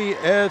me,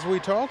 as we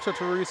talked to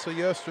Teresa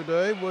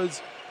yesterday,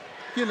 was,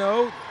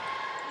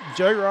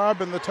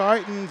 J-Rob and the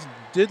Titans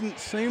didn't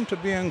seem to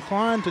be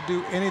inclined to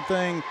do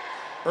anything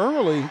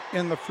early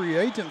in the free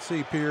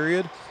agency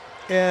period.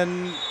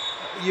 And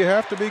you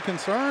have to be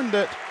concerned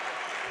that,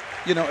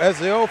 as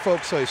the old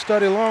folks say,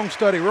 study long,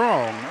 study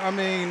wrong. I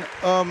mean,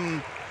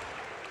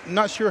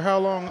 not sure how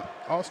long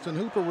Austin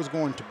Hooper was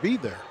going to be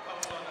there.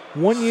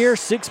 1 year,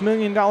 $6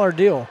 million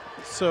deal.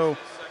 So,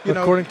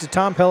 according to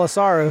Tom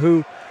Pelissaro,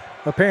 who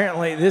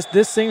apparently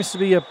this seems to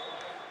be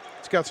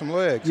it's got some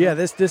legs. Yeah,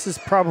 this is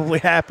probably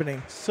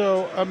happening.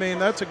 So, I mean,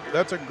 that's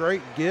a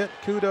great get.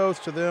 Kudos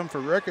to them for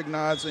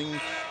recognizing,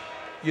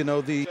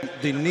 the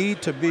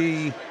need to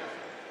be,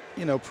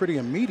 pretty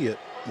immediate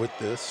with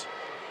this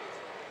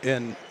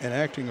and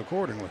acting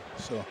accordingly.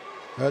 So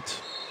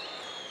that's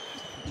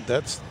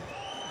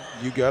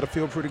you got to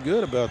feel pretty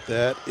good about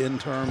that in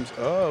terms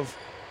of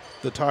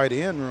the tight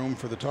end room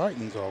for the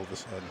Titans all of a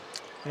sudden.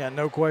 Yeah,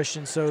 no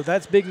question. So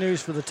that's big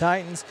news for the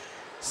Titans.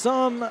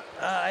 Mo,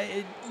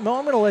 I'm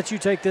going to let you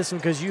take this one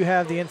because you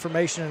have the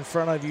information in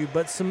front of you,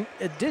 but some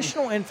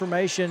additional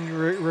information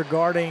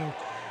regarding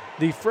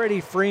the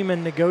Freddie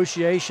Freeman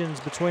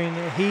negotiations between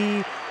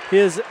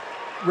his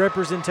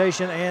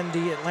representation and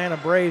the Atlanta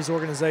Braves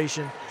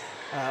organization.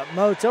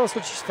 Mo, tell us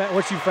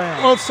what you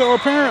found. Well, so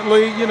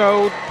apparently,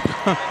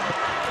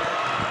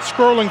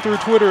 scrolling through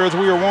Twitter as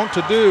we are wont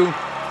to do,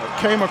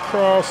 came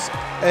across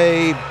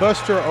a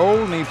Buster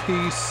Olney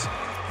piece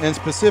and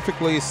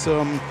specifically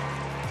some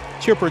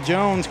Chipper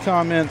Jones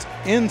comments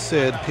in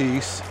said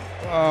piece.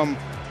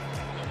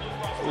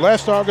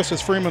 Last August,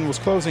 as Freeman was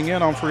closing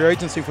in on free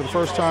agency for the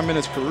first time in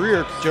his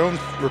career, Jones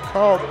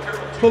recalled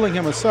pulling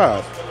him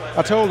aside.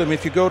 I told him,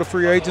 if you go to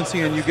free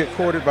agency and you get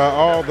courted by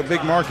all the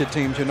big market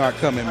teams, you're not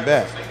coming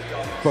back.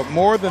 But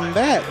more than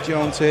that,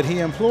 Jones said, he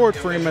implored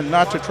Freeman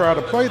not to try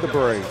to play the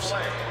Braves.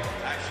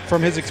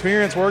 From his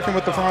experience working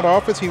with the front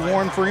office, he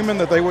warned Freeman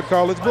that they would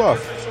call his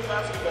bluff.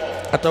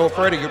 I told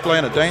Freddie, you're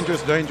playing a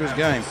dangerous, dangerous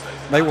game.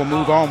 They will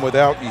move on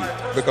without you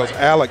because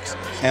Alex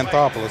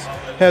Anthopoulos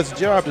has a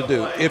job to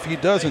do. If he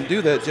doesn't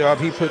do that job,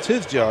 he puts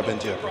his job in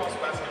jeopardy.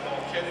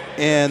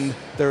 And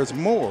there's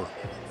more.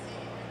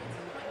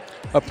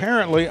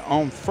 Apparently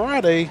on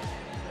Friday,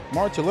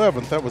 March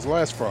 11th, that was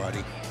last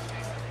Friday,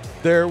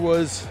 there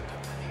was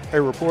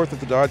a report that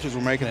the Dodgers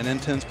were making an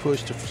intense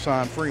push to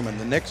sign Freeman.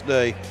 The next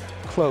day,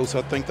 Close,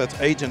 I think that's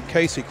agent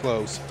Casey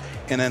Close,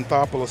 and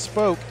Anthopoulos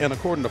spoke, and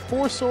according to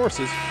 4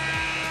 sources,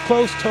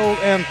 Close told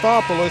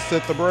Anthopoulos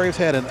that the Braves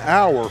had an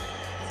hour,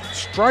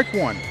 strike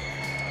one.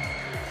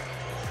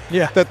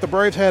 Yeah. That the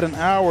Braves had an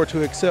hour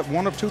to accept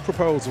one of 2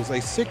 proposals, a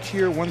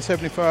 6-year,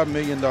 $175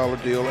 million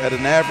deal at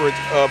an average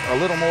of a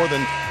little more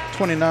than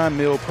 $29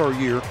 million per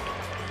year,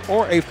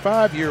 or a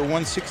 5-year,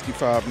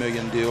 $165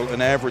 million deal,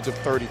 an average of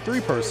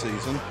 $33 per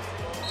season.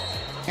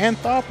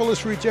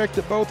 Anthopoulos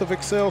rejected both of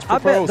Excel's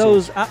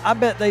proposals. I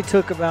bet they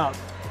took about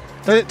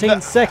 13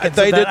 seconds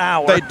of that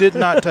hour. They did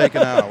not take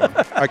an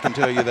hour, I can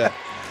tell you that.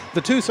 The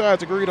 2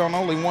 sides agreed on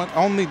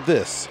only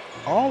this.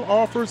 All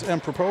offers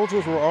and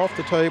proposals were off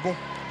the table.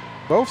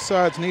 Both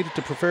sides needed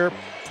to prepare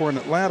for an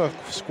Atlanta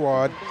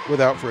squad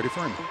without Freddie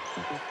Freeman.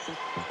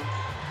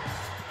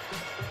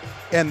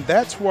 And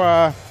that's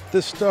why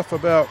this stuff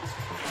about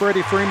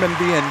Freddie Freeman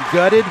being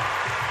gutted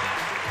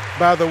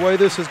by the way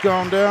this has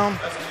gone down,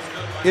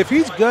 if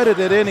he's gutted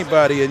at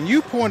anybody, and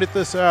you pointed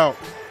this out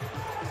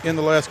in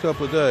the last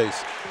couple of days,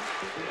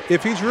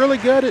 if he's really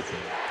gutted,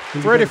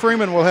 Freddie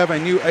Freeman will have a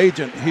new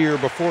agent here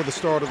before the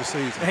start of the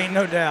season. Ain't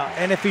no doubt.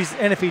 And if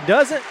he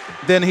doesn't,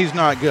 then he's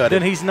not gutted.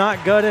 Then he's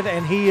not gutted,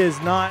 and he is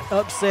not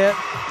upset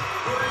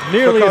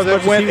nearly because as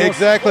much it went as he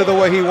exactly the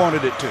way he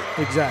wanted it to.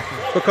 Exactly.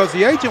 because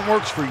the agent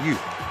works for you.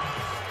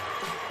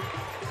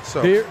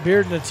 So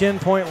Bearden a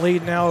 10-point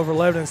lead now over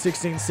 11 and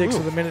 16-6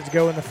 with a minute to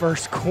go in the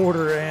first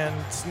quarter, and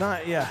it's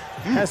not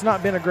has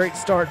not been a great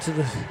start to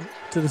the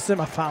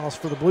semifinals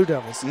for the Blue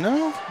Devils.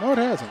 No, it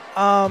hasn't.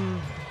 All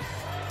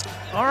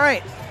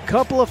right,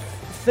 couple of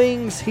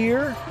things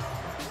here.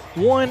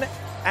 One,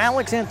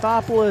 Alex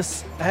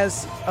Anthopoulos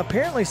has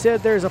apparently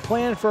said there's a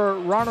plan for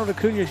Ronald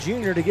Acuna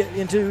Jr. to get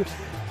into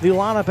the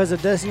lineup as a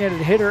designated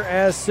hitter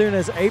as soon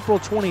as April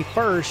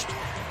 21st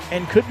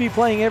and could be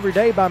playing every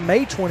day by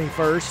May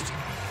 21st.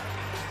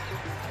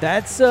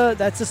 That's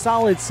a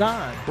solid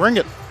sign. Bring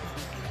it.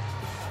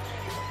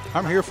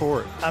 I'm here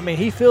for it. I mean,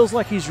 he feels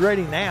like he's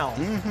ready now.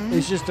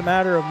 It's just a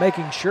matter of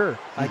making sure,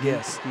 I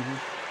guess.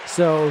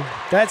 So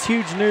that's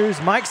huge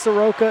news. Mike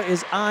Soroka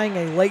is eyeing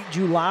a late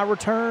July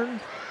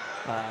return.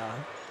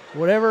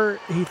 Whatever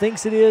he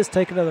thinks it is,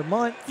 take another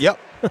month. Yep.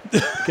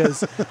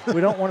 Because we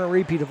don't want a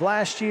repeat of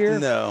last year.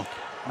 No.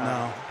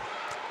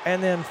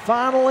 And then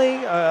finally,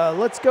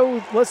 let's go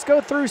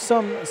through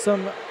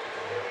some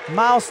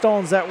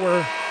milestones that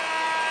were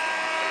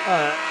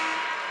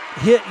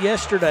hit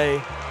yesterday.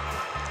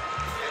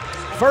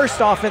 First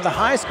off, in the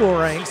high school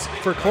ranks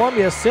for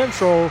Columbia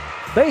Central,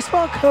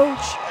 baseball coach,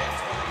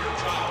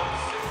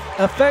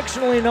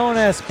 affectionately known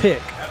as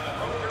Pick.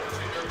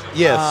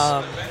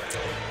 Yes.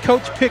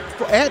 Coach Pick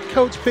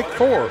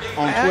 @CoachPick4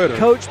 on Twitter.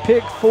 Coach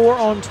Pick4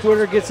 on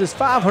Twitter gets his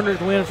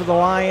 500th win for the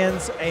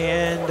Lions,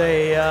 and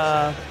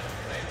a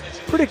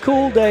pretty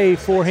cool day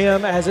for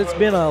him, as it's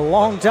been a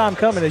long time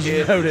coming, as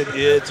you noted.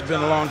 It's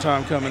been a long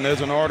time coming.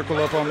 There's an article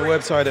up on the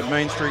website at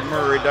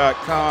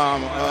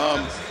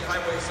mainstreetmurray.com.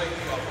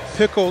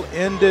 Pickle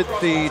ended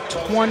the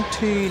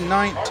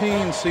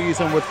 2019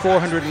 season with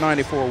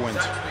 494 wins.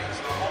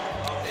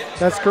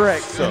 That's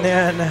correct. So, and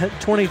then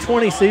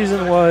 2020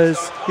 season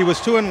was? He was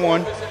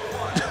 2-1.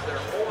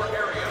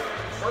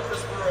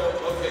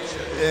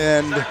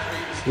 And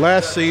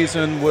last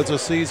season was a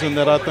season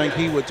that I think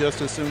he would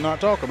just as soon not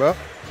talk about.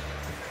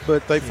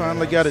 But they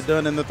finally got it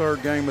done in the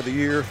third game of the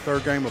year,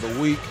 third game of the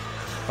week,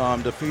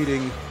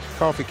 defeating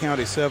Coffee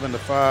County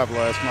 7-5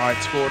 last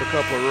night, scored a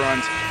couple of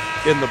runs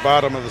in the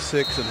bottom of the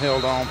sixth and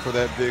held on for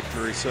that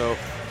victory. So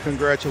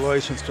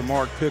congratulations to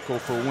Mark Pickle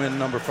for win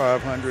number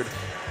 500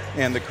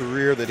 and the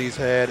career that he's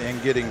had in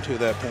getting to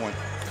that point.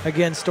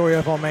 Again, story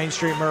up on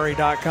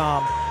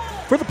mainstreetmurray.com.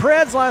 For the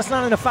Preds last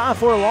night in a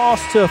 5-4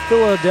 loss to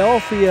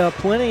Philadelphia,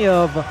 plenty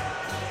of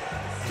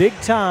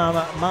big-time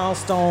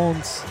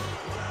milestones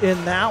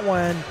in that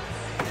one.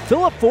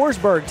 Philip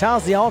Forsberg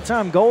ties the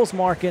all-time goals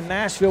mark in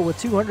Nashville with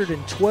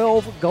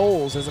 212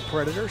 goals as a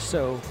Predator,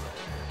 so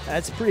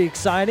that's pretty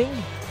exciting.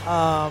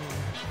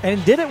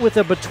 And did it with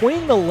a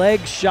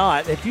between-the-leg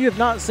shot. If you've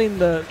not seen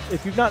the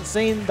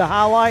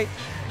highlight,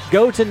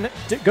 go to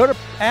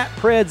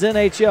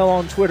 @PredsNHL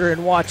on Twitter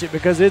and watch it,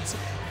 because it's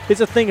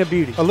a thing of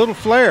beauty. A little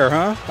flair,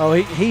 huh? Oh,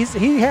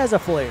 he has a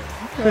flair.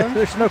 Okay.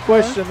 There's no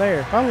question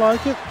there. I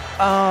like it.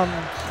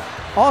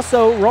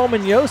 Also,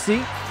 Roman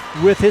Josi,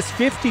 with his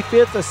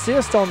 55th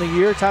assist on the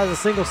year, ties a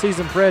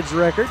single-season Preds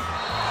record.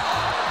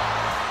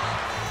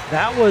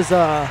 That was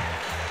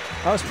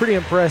pretty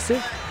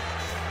impressive.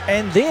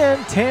 And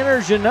then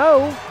Tanner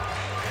Jeannot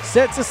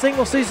sets a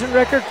single-season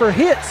record for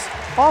hits,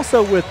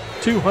 also with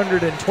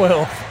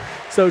 212.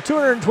 So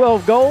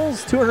 212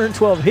 goals,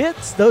 212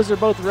 hits. Those are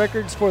both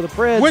records for the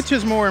Preds. Which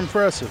is more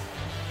impressive?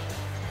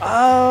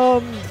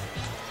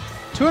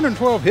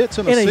 212 hits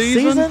in a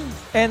season?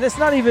 And it's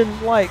not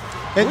even like,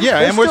 and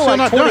we're still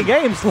not 20 done.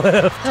 games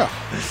left. Yeah.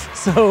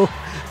 So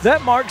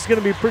that mark's going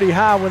to be pretty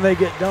high when they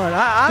get done.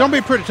 It's going to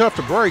be pretty tough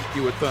to break,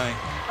 you would think,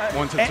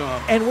 once it's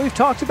on. And we've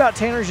talked about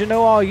Tanner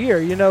Jeannot all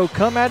year. You know,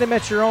 come at him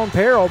at your own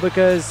peril,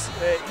 because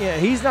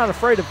he's not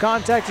afraid of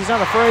contact. He's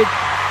not afraid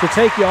to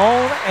take you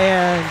on,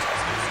 and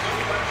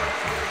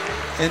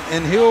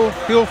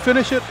he'll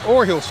finish it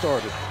or he'll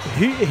start it.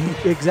 He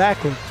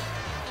exactly.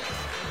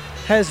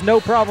 Has no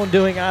problem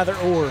doing either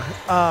or.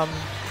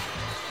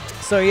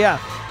 So, yeah,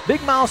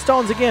 big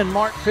milestones again.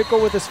 Mark Pickle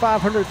with his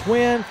 500th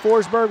win.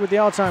 Forsberg with the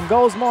all-time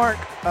goals mark.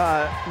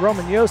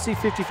 Roman Josi,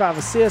 55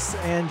 assists.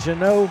 And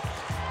Jeannot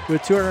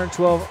with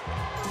 212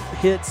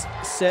 hits,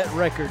 set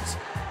records.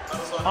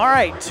 All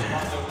right,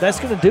 that's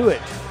going to do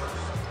it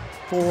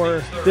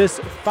for this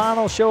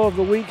final show of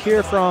the week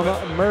here from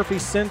Murphy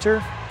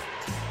Center.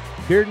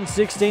 Bearden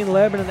 16,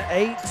 Lebanon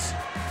 8.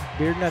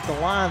 Bearden at the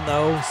line,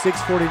 though,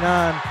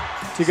 6:49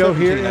 to go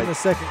here in the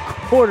second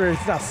quarter.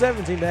 It's now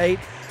 17-8.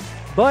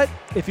 But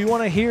if you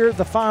want to hear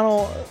the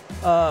final,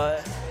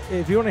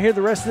 if you want to hear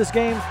the rest of this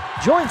game,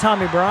 join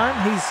Tommy Bryan.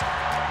 He's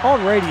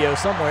on radio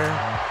somewhere.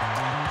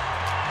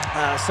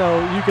 So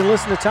you can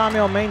listen to Tommy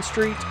on Main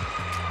Street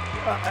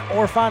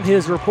or find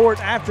his report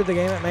after the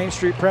game at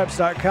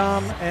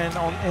mainstreetpreps.com and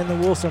in the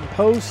Wilson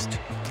Post.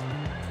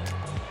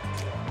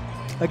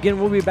 Again,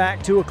 we'll be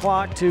back 2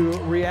 o'clock to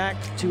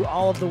react to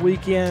all of the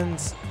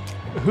weekend's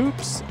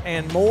hoops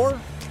and more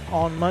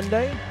on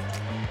Monday.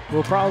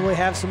 We'll probably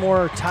have some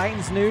more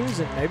Titans news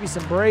and maybe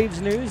some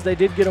Braves news. They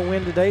did get a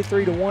win today,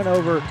 3-1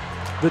 over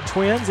the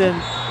Twins in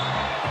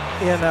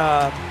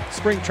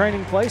spring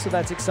training play, so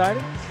that's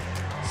exciting.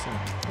 So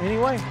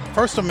anyway,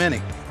 First of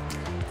many.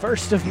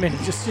 first of many.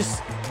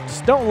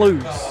 Just don't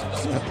lose.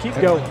 Just keep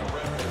going.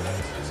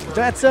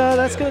 That's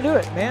gonna do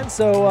it, man.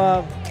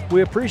 So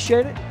we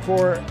appreciate it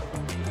for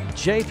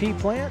JP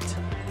Plant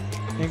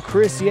and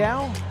Chris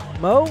Yao.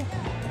 Mo.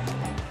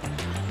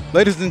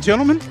 Ladies and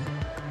gentlemen,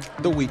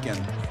 the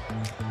weekend.